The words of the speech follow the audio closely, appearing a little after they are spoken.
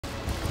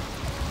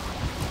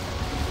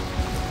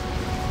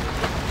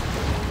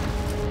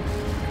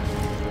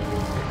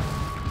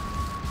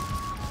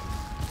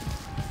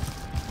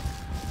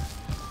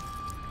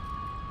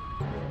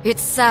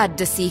It's sad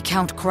to see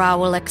Count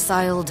Caterwaul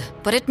exiled,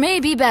 but it may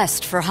be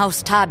best for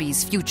House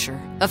Tabby's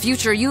future. A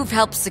future you've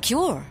helped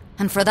secure,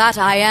 and for that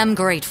I am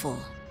grateful.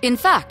 In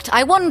fact,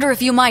 I wonder if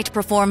you might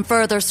perform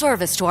further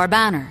service to our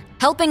banner,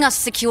 helping us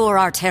secure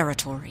our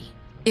territory.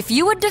 If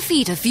you would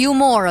defeat a few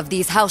more of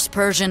these House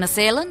Persian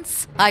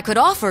assailants, I could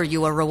offer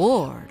you a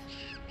reward.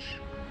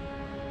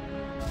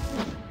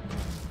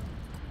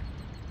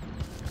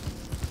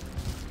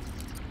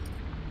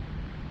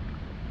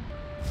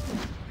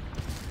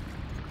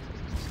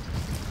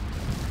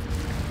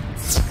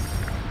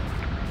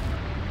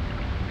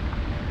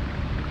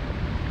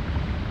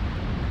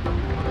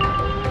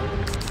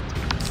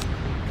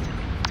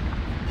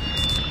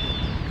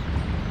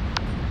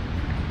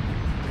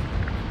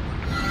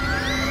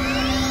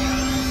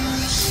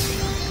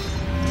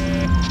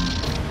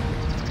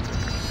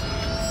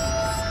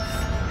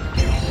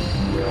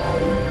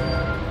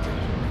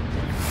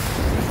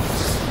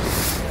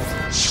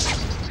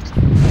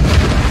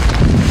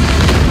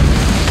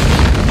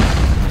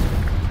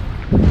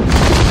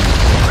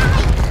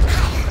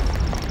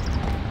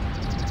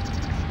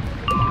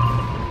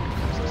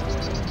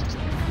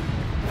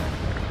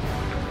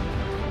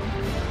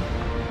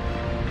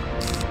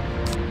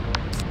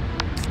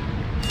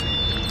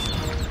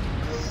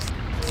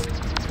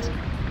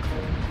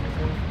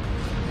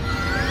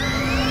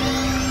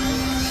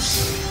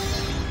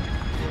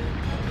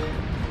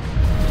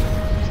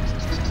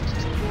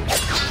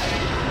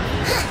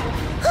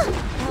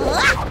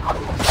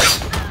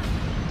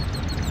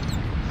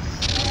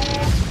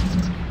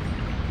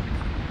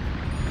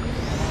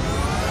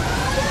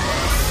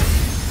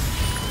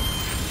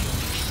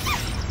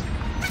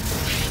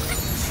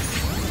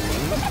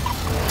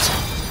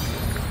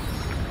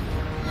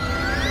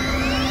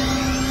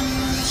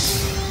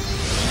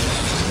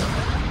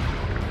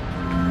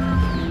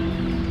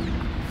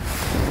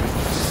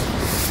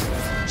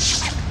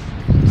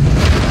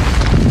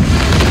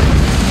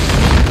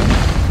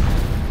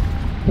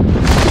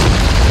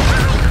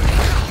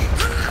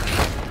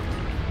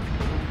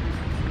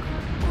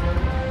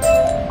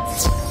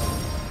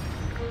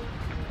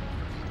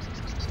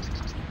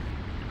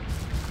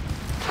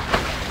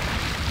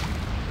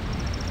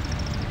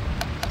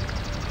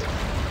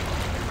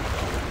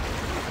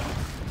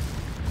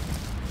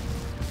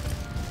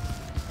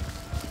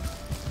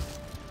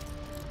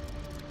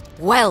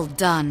 Well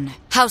done.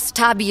 House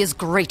Tabby is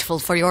grateful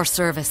for your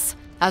service.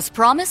 As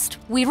promised,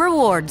 we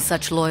reward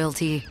such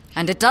loyalty,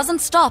 and it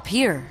doesn't stop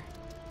here.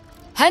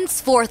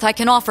 Henceforth, I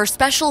can offer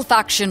special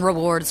faction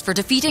rewards for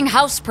defeating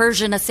House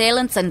Persian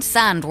assailants and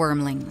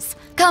sandwormlings.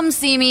 Come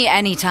see me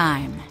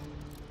anytime.